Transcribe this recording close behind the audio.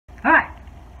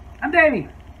I'm Davy,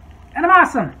 and I'm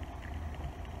awesome!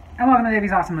 And welcome to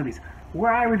Davy's Awesome Movies,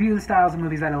 where I review the styles of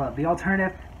movies that I love, the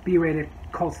alternative, B-rated,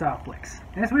 cult-style flicks.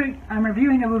 And this week, I'm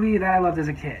reviewing a movie that I loved as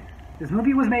a kid. This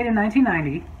movie was made in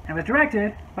 1990, and was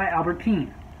directed by Albert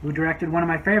Peen, who directed one of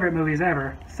my favorite movies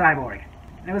ever, Cyborg.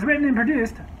 And it was written and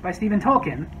produced by Stephen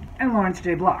Tolkien and Lawrence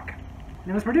J. Block.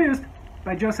 And it was produced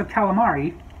by Joseph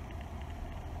Calamari.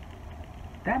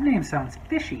 That name sounds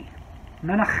fishy.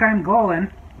 Menachem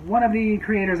Golan, one of the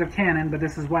creators of Canon, but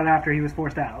this is well after he was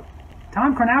forced out.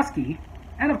 Tom Kornowski,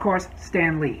 and of course,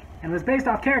 Stan Lee. And was based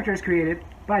off characters created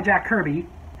by Jack Kirby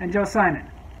and Joe Simon.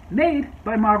 Made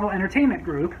by Marvel Entertainment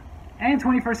Group and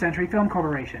 21st Century Film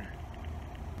Corporation.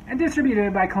 And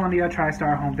distributed by Columbia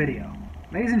TriStar Home Video.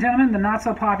 Ladies and gentlemen, the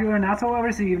not-so-popular,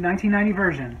 not-so-well-received 1990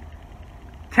 version,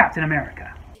 Captain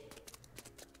America.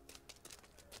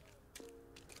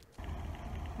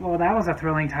 Well, that was a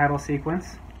thrilling title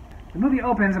sequence. The movie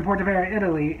opens in Portovesme,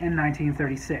 Italy in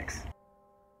 1936.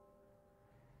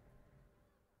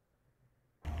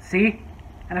 See?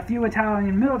 And a few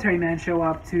Italian military men show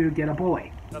up to get a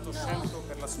boy.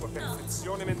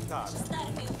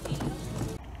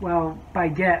 Well, by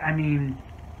get, I mean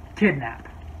kidnap.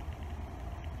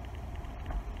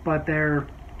 But they're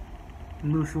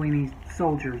Mussolini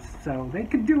soldiers, so they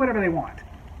could do whatever they want.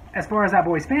 As far as that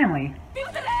boy's family,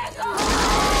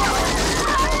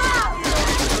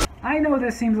 I know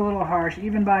this seems a little harsh,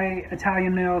 even by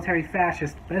Italian military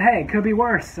fascists, but hey, it could be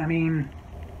worse. I mean,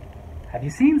 have you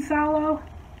seen Salo?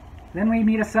 Then we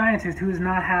meet a scientist who is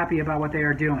not happy about what they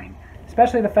are doing,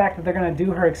 especially the fact that they're going to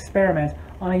do her experiment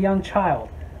on a young child,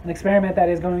 an experiment that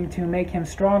is going to make him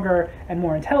stronger and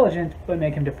more intelligent, but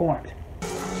make him deformed.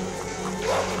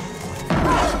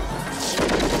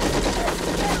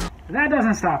 That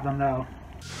doesn't stop them, though.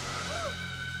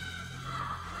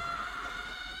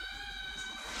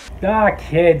 Ah,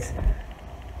 kids.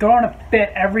 Throwing a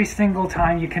fit every single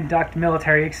time you conduct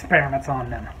military experiments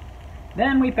on them.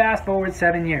 Then we fast forward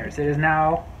 7 years. It is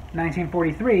now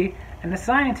 1943, and the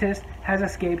scientist has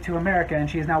escaped to America, and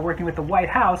she is now working with the White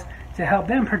House to help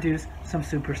them produce some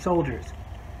super soldiers.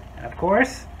 And of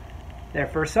course, their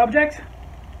first subject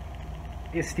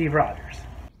is Steve Rogers.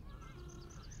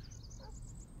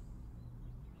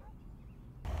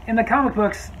 In the comic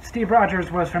books, Steve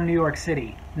Rogers was from New York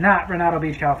City, not Redondo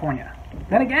Beach, California.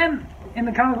 Then again, in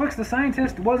the comic books, the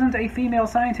scientist wasn't a female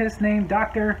scientist named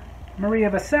Dr. Maria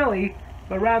Vaselli,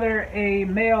 but rather a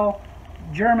male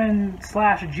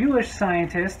German/Jewish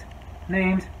scientist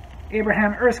named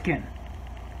Abraham Erskine.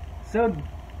 So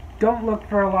don't look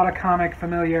for a lot of comic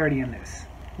familiarity in this.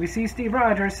 We see Steve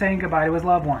Rogers saying goodbye to his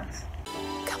loved ones.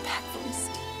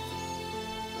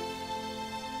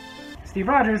 Steve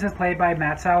Rogers is played by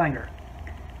Matt Salinger,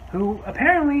 who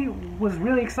apparently was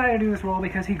really excited to do this role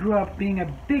because he grew up being a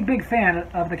big fan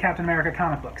of the Captain America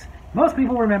comic books. Most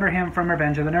people remember him from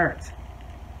Revenge of the Nerds.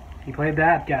 He played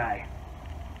that guy.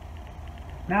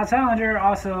 Matt Salinger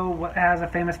also has a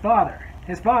famous father.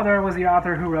 His father was the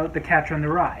author who wrote The Catcher in the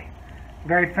Rye, a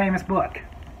very famous book.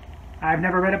 I've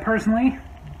never read it personally,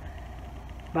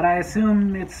 but I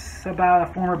assume it's about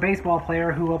a former baseball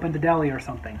player who opened a deli or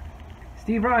something.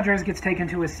 Steve Rogers gets taken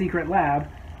to a secret lab,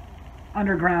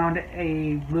 underground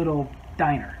a little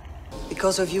diner.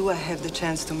 Because of you, I have the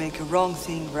chance to make a wrong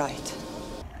thing right.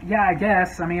 Yeah, I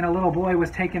guess. I mean, a little boy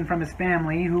was taken from his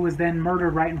family, who was then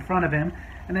murdered right in front of him,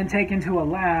 and then taken to a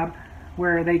lab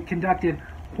where they conducted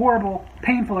horrible,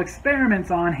 painful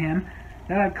experiments on him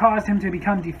that have caused him to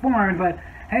become deformed, but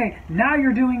hey, now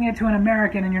you're doing it to an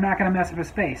American and you're not going to mess up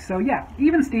his face. So yeah,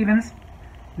 even Stevens,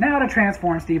 now to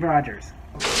transform Steve Rogers.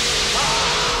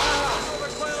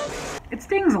 It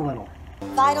stings a little.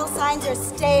 Vital signs are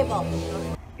stable.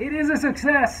 It is a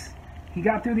success. He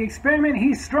got through the experiment,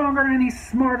 he's stronger and he's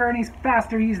smarter and he's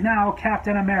faster, he's now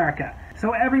Captain America.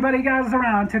 So everybody gathers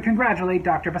around to congratulate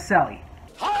Dr. Vaselli.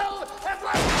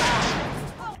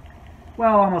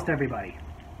 Well, almost everybody.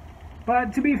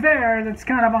 But to be fair, that's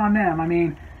kind of on them. I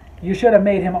mean, you should have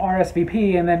made him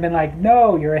RSVP and then been like,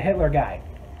 no, you're a Hitler guy.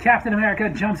 Captain America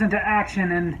jumps into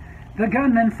action and the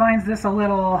gunman finds this a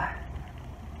little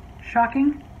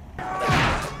shocking.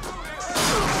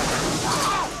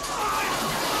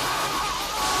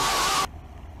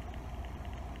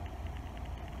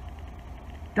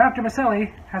 Dr.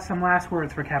 Vaselli has some last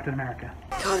words for Captain America.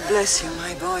 God bless you,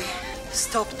 my boy.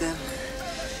 Stop them.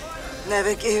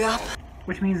 Never give up.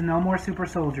 Which means no more super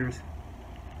soldiers.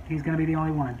 He's going to be the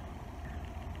only one.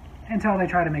 Until they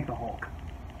try to make the Hulk.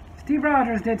 Steve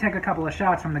Rogers did take a couple of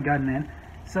shots from the gunmen,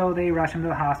 so they rush him to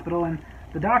the hospital, and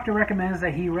the doctor recommends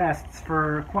that he rests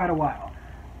for quite a while.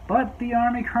 But the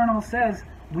Army colonel says,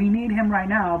 we need him right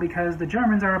now because the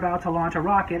Germans are about to launch a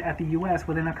rocket at the US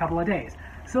within a couple of days.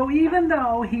 So even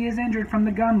though he is injured from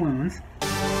the gun wounds...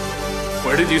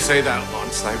 Where did you say that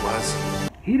launch site was?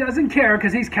 He doesn't care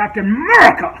because he's Captain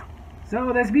America!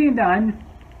 So this being done,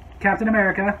 Captain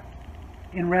America,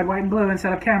 in red, white, and blue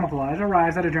instead of camouflage,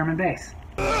 arrives at a German base.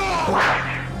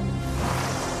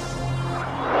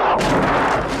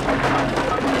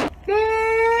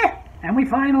 And we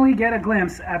finally get a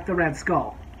glimpse at the Red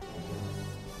Skull.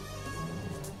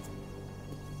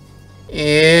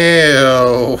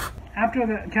 Ew. After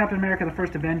the Captain America the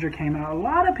First Avenger came out, a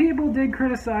lot of people did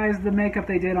criticize the makeup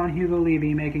they did on Hugo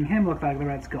Levy, making him look like the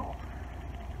Red Skull.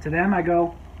 To them I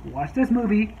go, watch this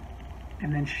movie,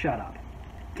 and then shut up.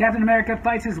 Captain America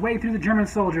fights his way through the German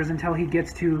soldiers until he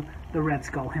gets to the Red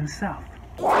Skull himself.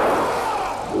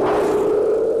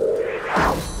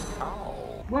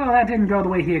 Well, that didn't go the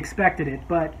way he expected it,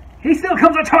 but he still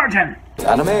comes a-charging!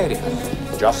 An American,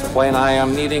 just when I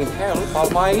am needing help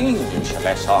on my English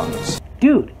lessons.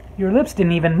 Dude, your lips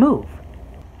didn't even move.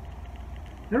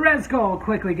 The Red Skull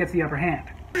quickly gets the upper hand.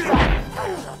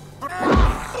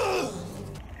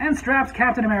 And straps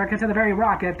Captain America to the very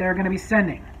rocket they're going to be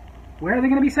sending. Where are they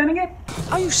going to be sending it?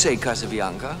 How you say,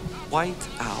 Casabianca? White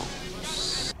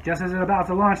House. Just as it's about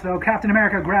to launch, though, Captain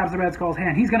America grabs the Red Skull's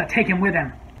hand. He's going to take him with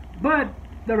him. But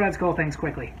the Red Skull thinks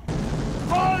quickly.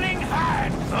 Falling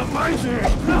hand! The mighty!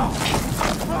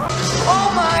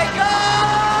 Oh my God!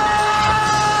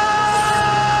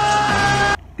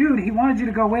 Dude, he wanted you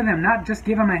to go with him, not just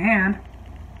give him a hand.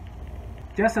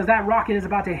 Just as that rocket is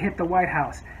about to hit the White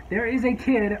House, there is a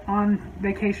kid on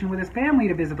vacation with his family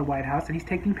to visit the White House, and he's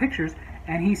taking pictures,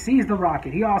 and he sees the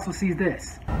rocket. He also sees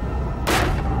this.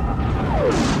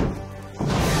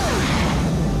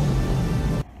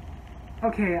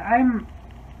 Okay, I'm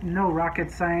no rocket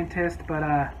scientist, but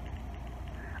I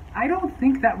don't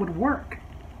think that would work.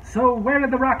 So where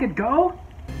did the rocket go?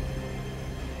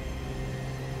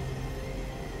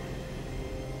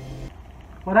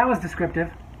 Well, that was descriptive.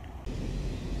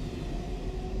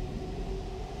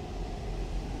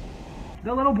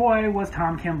 The little boy was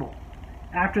Tom Kimball.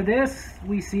 After this,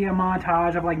 we see a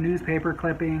montage of like newspaper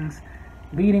clippings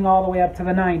leading all the way up to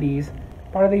the 90s.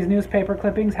 Part of these newspaper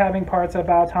clippings having parts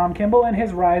about Tom Kimball and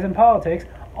his rise in politics,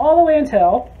 all the way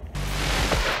until...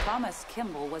 Thomas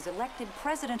Kimball was elected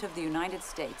President of the United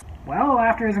States. Well,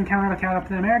 after his encounter with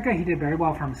Captain America, he did very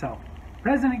well for himself.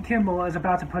 President Kimball is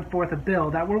about to put forth a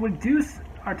bill that will reduce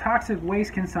our toxic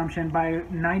waste consumption by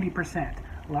 90%.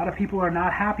 A lot of people are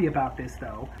not happy about this,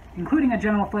 though, including a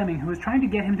General Fleming who is trying to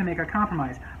get him to make a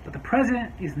compromise, but the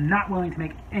president is not willing to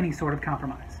make any sort of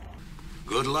compromise.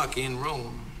 Good luck in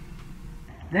Rome.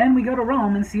 Then we go to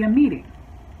Rome and see a meeting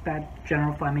that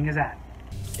General Fleming is at.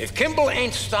 If Kimball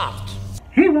ain't stopped,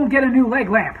 He won't get a new leg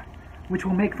lamp, which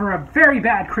will make for a very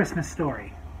bad Christmas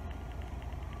story.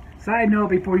 Side note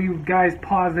before you guys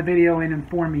pause the video and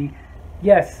inform me,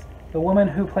 yes, the woman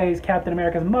who plays Captain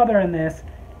America's mother in this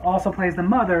also plays the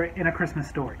mother in A Christmas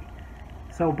Story.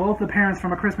 So both the parents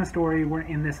from A Christmas Story were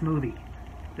in this movie.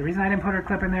 The reason I didn't put her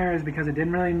clip in there is because it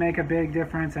didn't really make a big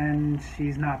difference and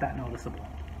she's not that noticeable.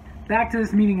 Back to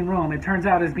this meeting in Rome, it turns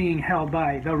out is being held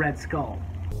by the Red Skull.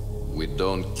 We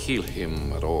don't kill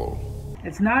him at all.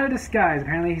 It's not a disguise.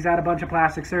 Apparently he's had a bunch of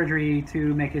plastic surgery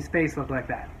to make his face look like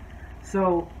that.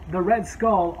 So the Red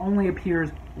Skull only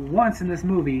appears once in this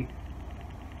movie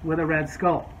with a red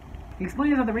skull. He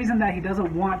explains that the reason that he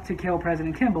doesn't want to kill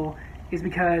President Kimball is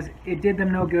because it did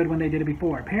them no good when they did it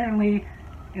before. Apparently,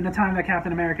 in the time that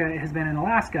Captain America has been in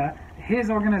Alaska, his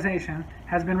organization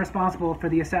has been responsible for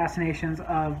the assassinations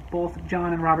of both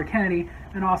John and Robert Kennedy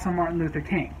and also Martin Luther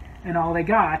King. And all they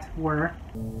got were...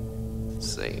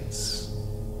 Saints.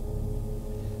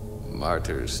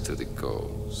 Martyrs to the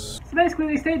cause. So basically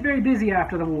they stayed very busy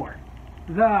after the war.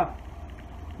 The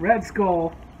Red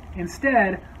Skull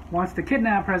instead wants to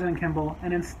kidnap President Kimball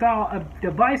and install a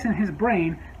device in his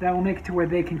brain that will make it to where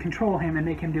they can control him and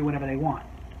make him do whatever they want.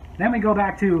 Then we go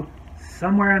back to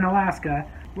somewhere in Alaska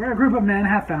where a group of men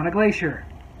have found a glacier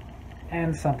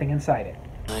and something inside it.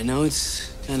 I know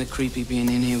it's kind of creepy being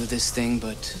in here with this thing,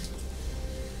 but...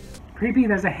 Creepy,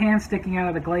 there's a hand sticking out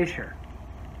of the glacier.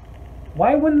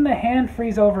 Why wouldn't the hand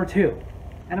freeze over too?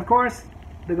 And of course,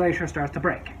 the glacier starts to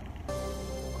break.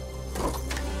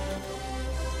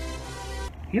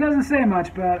 He doesn't say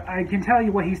much, but I can tell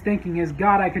you what he's thinking is,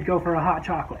 God, I could go for a hot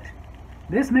chocolate.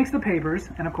 This makes the papers,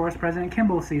 and of course President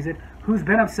Kimball sees it, who's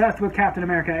been obsessed with Captain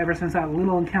America ever since that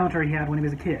little encounter he had when he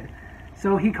was a kid.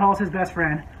 So he calls his best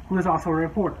friend, who is also a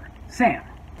reporter, Sam.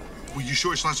 Well, you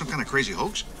sure it's not some kind of crazy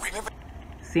hoax?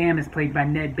 Sam is played by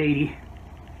Ned Beatty.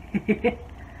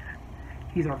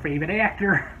 He's our favorite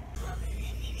actor.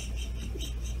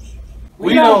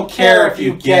 We don't care if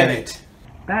you get it.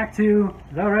 Back to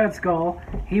the Red Skull.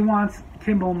 He wants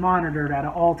Kimball monitored at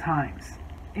all times.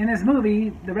 In this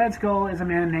movie, the Red Skull is a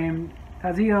man named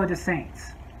Fazio de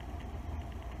Saints.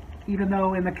 Even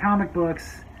though in the comic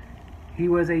books, he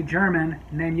was a German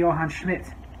named Johann Schmidt.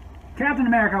 Captain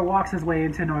America walks his way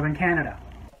into northern Canada.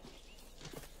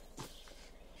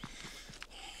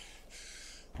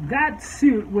 That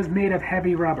suit was made of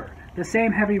heavy rubber, the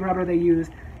same heavy rubber they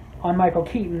used on Michael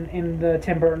Keaton in the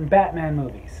Tim Burton Batman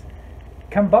movies.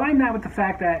 Combine that with the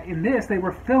fact that in this they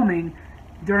were filming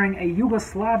during a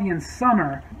Yugoslavian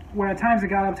summer where at times it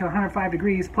got up to 105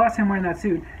 degrees, plus him wearing that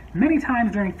suit. Many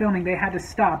times during filming they had to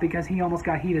stop because he almost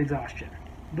got heat exhaustion.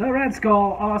 The Red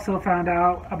Skull also found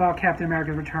out about Captain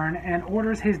America's return and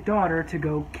orders his daughter to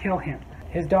go kill him.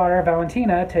 His daughter,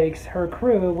 Valentina, takes her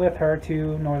crew with her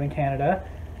to northern Canada,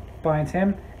 finds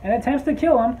him, and attempts to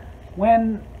kill him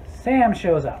when Sam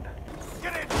shows up.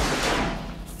 Get in!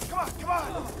 Come on, come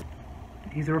on!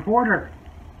 He's a reporter,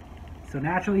 so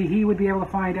naturally he would be able to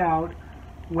find out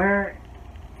where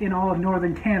in all of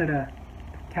northern Canada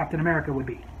Captain America would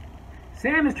be.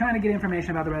 Sam is trying to get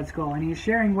information about the Red Skull, and he's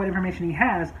sharing what information he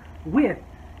has with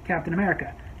Captain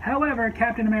America. However,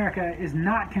 Captain America is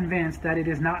not convinced that it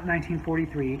is not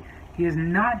 1943. He is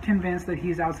not convinced that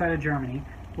he's outside of Germany.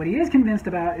 What he is convinced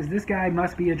about is this guy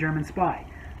must be a German spy.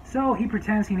 So he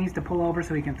pretends he needs to pull over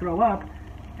so he can throw up,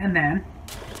 and then...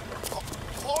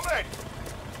 Hold it!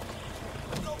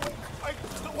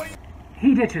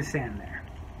 He ditches Sam there.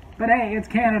 But hey, it's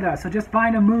Canada, so just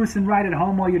find a moose and ride it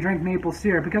home while you drink maple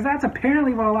syrup, because that's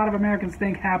apparently what a lot of Americans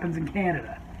think happens in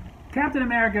Canada. Captain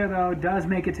America, though, does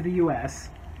make it to the US,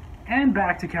 and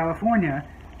back to California,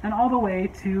 and all the way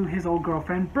to his old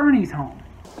girlfriend Bernie's home.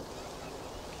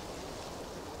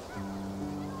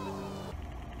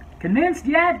 Convinced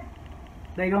yet?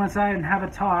 They go inside and have a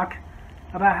talk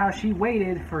about how she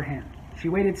waited for him. She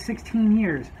waited 16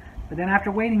 years, but then after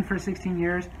waiting for 16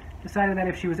 years, decided that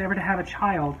if she was ever to have a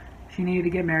child, she needed to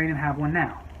get married and have one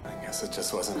now. I guess it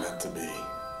just wasn't meant to be.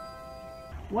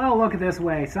 Well, look at this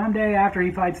way. Someday after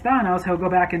he fights Thanos, he'll go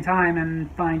back in time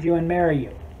and find you and marry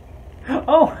you.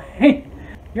 Oh, hey,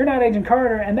 you're not Agent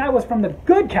Carter, and that was from the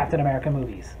good Captain America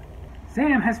movies.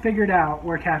 Sam has figured out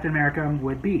where Captain America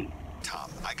would be.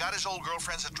 Tom, I got his old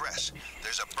girlfriend's address.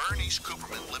 There's a Bernice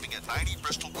Cooperman living at 90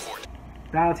 Bristol Court.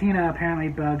 Valentina apparently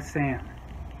bugs Sam,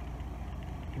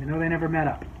 even though they never met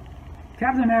up.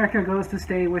 Captain America goes to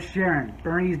stay with Sharon,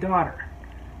 Bernie's daughter,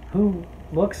 who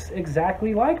looks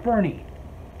exactly like Bernie.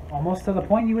 Almost to the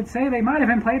point you would say they might have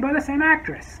been played by the same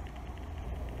actress.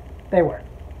 They were.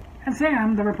 And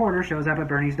Sam, the reporter, shows up at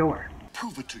Bernie's door.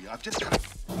 Prove it to you. I've just got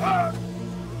to...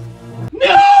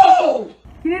 No!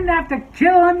 You didn't have to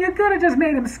kill him. You could have just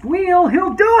made him squeal.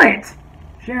 He'll do it!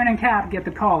 Sharon and Cap get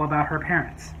the call about her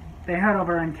parents. They head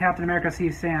over and Captain America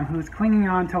sees Sam, who's clinging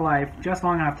on to life just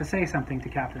long enough to say something to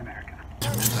Captain America.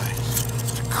 Midnight.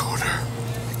 Decoder.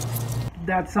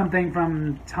 That's something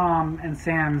from Tom and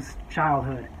Sam's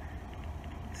childhood.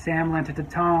 Sam lent it to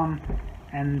Tom,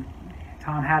 and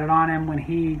Tom had it on him when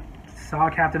he saw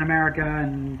Captain America,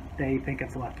 and they think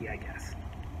it's lucky, I guess.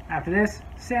 After this,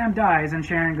 Sam dies, and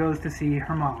Sharon goes to see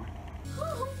her mom.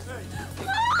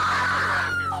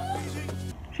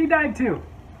 She died too.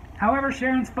 However,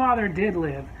 Sharon's father did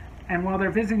live, and while they're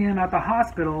visiting him at the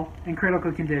hospital in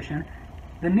critical condition,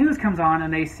 the news comes on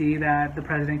and they see that the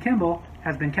President Kimball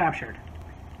has been captured.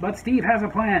 But Steve has a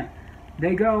plan.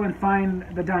 They go and find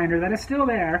the diner that is still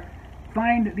there,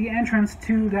 find the entrance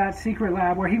to that secret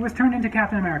lab where he was turned into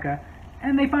Captain America,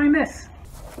 and they find this.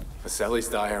 Vaselli's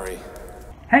diary.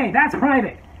 Hey, that's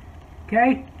private,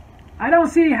 okay? I don't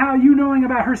see how you knowing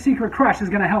about her secret crush is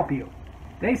going to help you.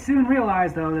 They soon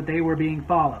realize, though, that they were being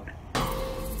followed.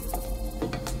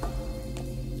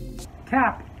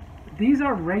 Cap, these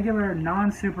are regular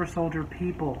non-super soldier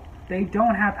people. They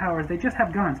don't have powers, they just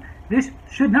have guns. This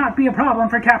should not be a problem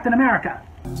for Captain America.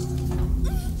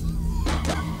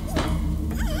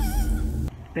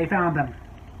 They found them,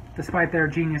 despite their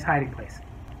genius hiding place.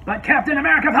 But Captain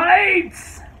America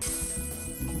fights!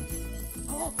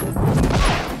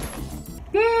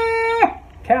 Yeah!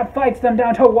 Cap fights them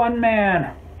down to one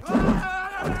man.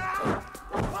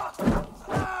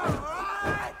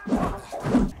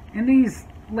 In these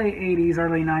late 80s,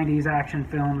 early 90s action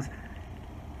films,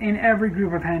 in every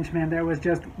group of henchmen there was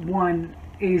just one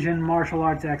Asian martial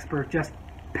arts expert just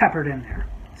peppered in there.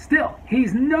 Still,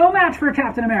 he's no match for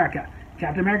Captain America.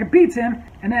 Captain America beats him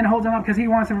and then holds him up because he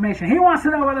wants information. He wants to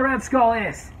know where the Red Skull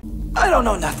is. I don't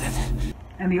know nothing.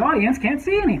 And the audience can't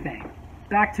see anything.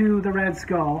 Back to the Red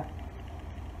Skull.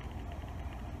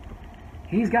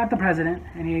 He's got the president,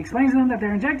 and he explains to them that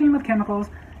they're injecting him with chemicals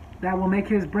that will make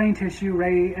his brain tissue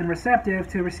ready and receptive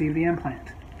to receive the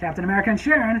implant. Captain America and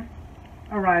Sharon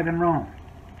arrive in Rome.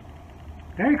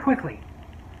 Very quickly.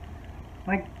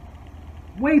 Like,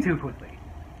 way too quickly.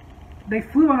 They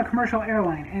flew on a commercial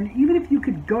airline, and even if you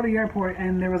could go to the airport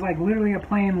and there was like literally a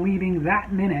plane leaving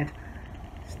that minute,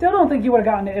 still don't think you would have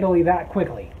gotten to Italy that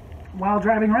quickly. While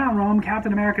driving around Rome,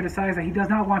 Captain America decides that he does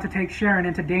not want to take Sharon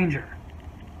into danger.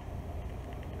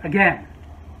 Again.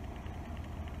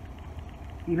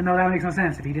 Even though that makes no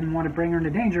sense. If he didn't want to bring her into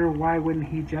danger, why wouldn't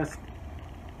he just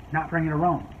not bring her to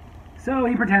Rome? So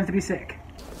he pretends to be sick.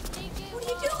 What are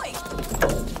you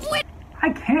doing? I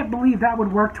can't believe that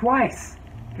would work twice.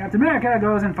 Captain America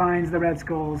goes and finds the Red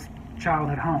Skull's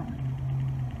childhood home.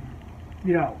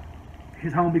 You know,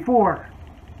 his home before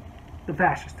the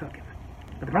fascists took him.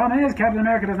 But the problem is, Captain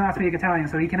America does not speak Italian,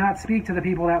 so he cannot speak to the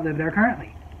people that live there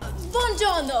currently.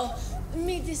 Buongiorno,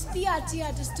 mi dispiace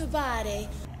a disturbare.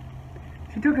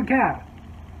 She took a cab.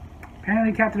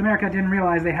 Apparently Captain America didn't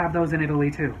realize they have those in Italy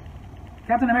too.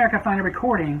 Captain America finds a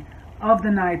recording of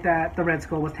the night that the Red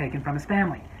Skull was taken from his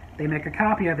family. They make a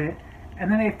copy of it,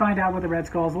 and then they find out where the Red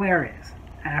Skull's lair is.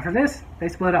 And after this, they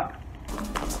split up.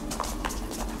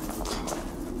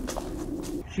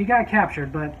 She got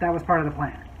captured, but that was part of the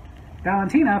plan.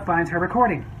 Valentina finds her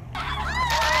recording.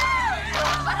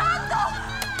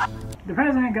 The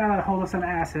president got a hold of some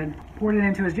acid, poured it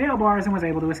into his jail bars, and was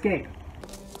able to escape.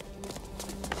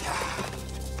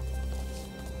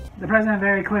 The president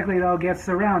very quickly, though, gets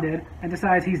surrounded and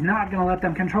decides he's not going to let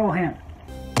them control him.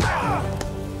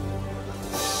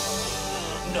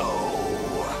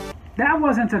 No. That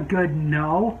wasn't a good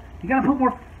no. You gotta put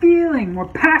more feeling, more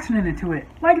passion into it.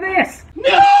 Like this!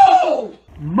 No!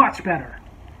 Much better.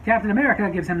 Captain America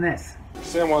gives him this.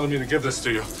 Sam wanted me to give this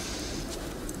to you.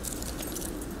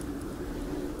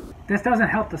 This doesn't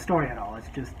help the story at all. It's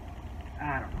just,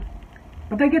 I don't know.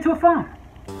 But they get to a phone.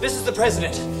 This is the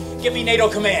president. Give me NATO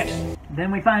command.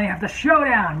 Then we finally have the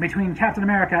showdown between Captain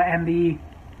America and the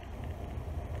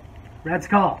Red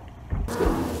Skull.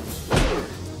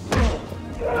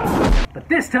 But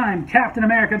this time, Captain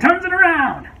America turns it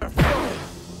around!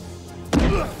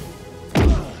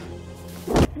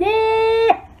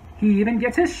 Yeah! He even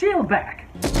gets his shield back.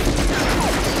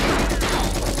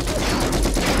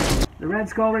 The Red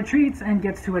Skull retreats and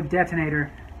gets to a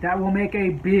detonator that will make a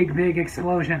big, big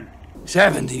explosion.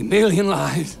 70 million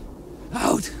lives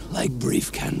out like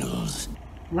brief candles.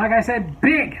 Like I said,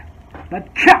 big!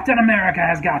 But Captain America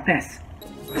has got this!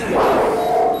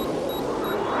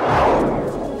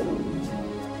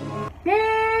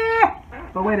 Yeah!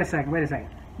 But wait a second.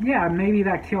 Yeah, maybe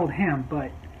that killed him,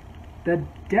 but the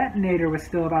detonator was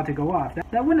still about to go off.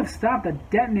 That wouldn't have stopped the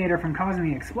detonator from causing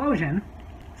the explosion.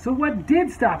 So what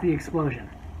did stop the explosion?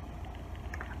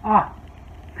 Ah,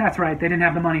 that's right, they didn't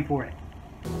have the money for it.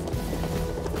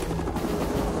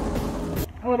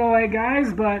 A little late,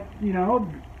 guys, but, you know,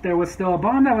 there was still a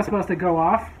bomb that was supposed to go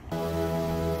off.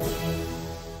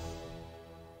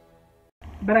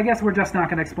 But I guess we're just not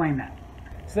going to explain that.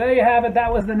 So there you have it.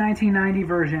 That was the 1990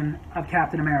 version of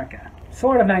Captain America.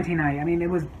 Sort of 1990. I mean, it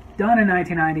was done in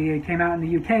 1990. It came out in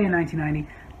the UK in 1990.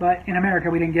 But in America,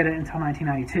 we didn't get it until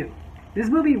 1992. This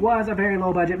movie was a very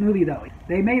low-budget movie, though.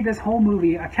 They made this whole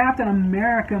movie, a Captain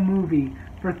America movie,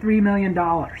 for $3 million.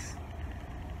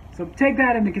 So take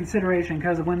that into consideration,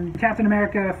 because when Captain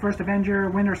America, First Avenger,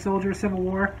 Winter Soldier, Civil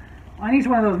War, on each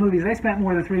one of those movies, they spent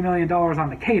more than $3 million on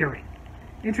the catering.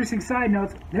 Interesting side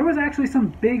notes, there was actually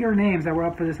some bigger names that were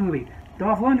up for this movie.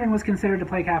 Dolph Lundgren was considered to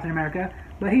play Captain America,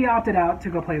 but he opted out to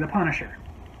go play the Punisher.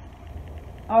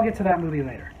 I'll get to that movie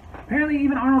later. Apparently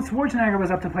even Arnold Schwarzenegger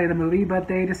was up to play the movie, but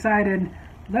they decided,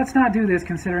 let's not do this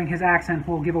considering his accent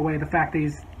will give away the fact that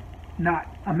he's not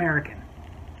American.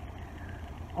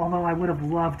 Although I would have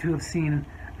loved to have seen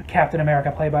Captain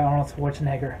America played by Arnold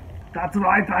Schwarzenegger. That's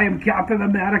right, I am Captain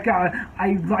America.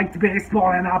 I liked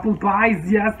baseball and apple pies.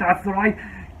 Yes, that's right.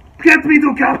 Get me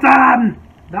to Captain!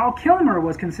 Val Kilmer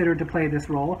was considered to play this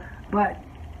role, but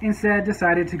instead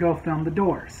decided to go film The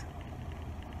Doors.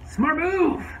 Smart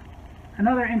move!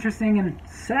 Another interesting and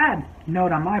sad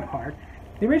note on my part,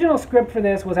 the original script for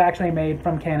this was actually made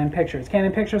from Canon Pictures.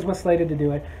 Canon Pictures was slated to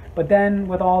do it, but then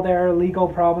with all their legal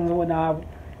problems and whatnot,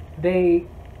 they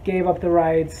gave up the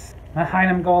rights.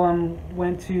 Heinem Golem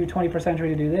went to 21st Century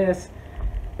to do this.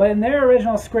 But in their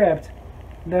original script,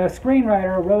 the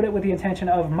screenwriter wrote it with the intention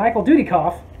of Michael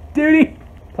Dudikoff,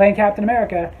 playing Captain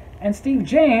America, and Steve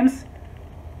James,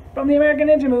 from the American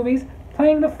Ninja movies,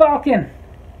 playing the Falcon.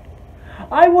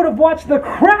 I would have watched the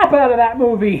crap out of that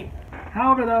movie!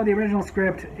 However, though, the original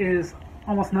script is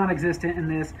almost non-existent in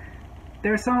this.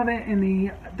 There's some of it in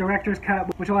the director's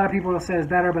cut, which a lot of people will say is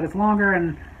better, but it's longer,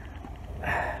 and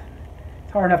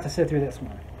It's hard enough to sit through this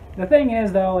one. The thing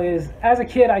is, though, is as a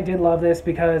kid I did love this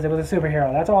because it was a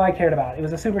superhero. That's all I cared about. It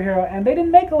was a superhero, and they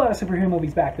didn't make a lot of superhero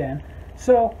movies back then.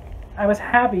 So I was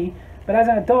happy, but as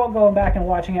an adult going back and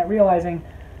watching it, realizing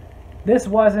this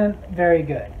wasn't very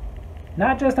good.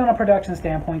 Not just on a production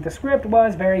standpoint, the script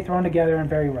was very thrown together and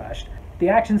very rushed. The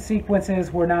action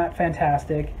sequences were not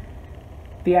fantastic.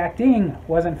 The acting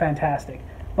wasn't fantastic.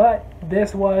 But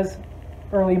this was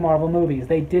early Marvel movies.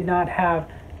 They did not have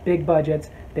big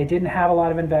budgets. They didn't have a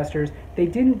lot of investors. They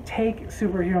didn't take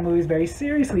superhero movies very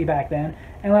seriously back then,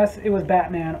 unless it was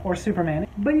Batman or Superman.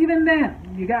 But even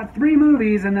then, you got 3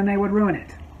 movies and then they would ruin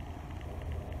it.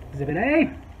 Exhibit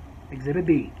A, Exhibit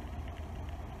B.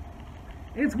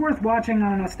 It's worth watching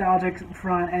on a nostalgic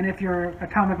front, and if you're a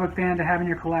comic book fan, to have in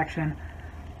your collection.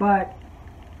 But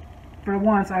for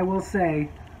once, I will say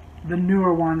the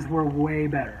newer ones were way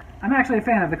better. I'm actually a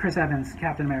fan of the Chris Evans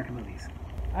Captain America movies.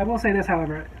 I will say this,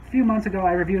 however, a few months ago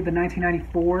I reviewed the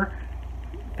 1994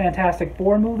 Fantastic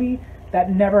Four movie that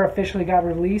never officially got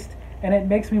released, and it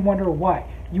makes me wonder why.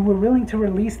 You were willing to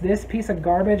release this piece of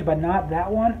garbage but not that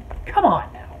one? Come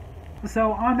on now.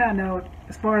 So on that note,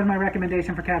 as far as my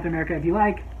recommendation for Captain America, if you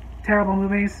like terrible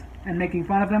movies and making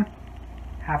fun of them,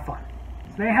 have fun.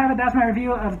 So there you have it. That's my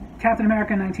review of Captain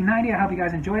America 1990. I hope you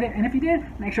guys enjoyed it, and if you did,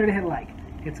 make sure to hit like,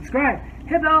 hit subscribe,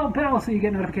 hit the bell so you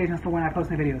get notifications for when I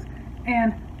post new videos,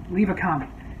 and leave a comment.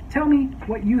 Tell me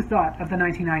what you thought of the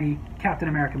 1990 Captain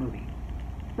America movie.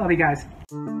 Love you guys.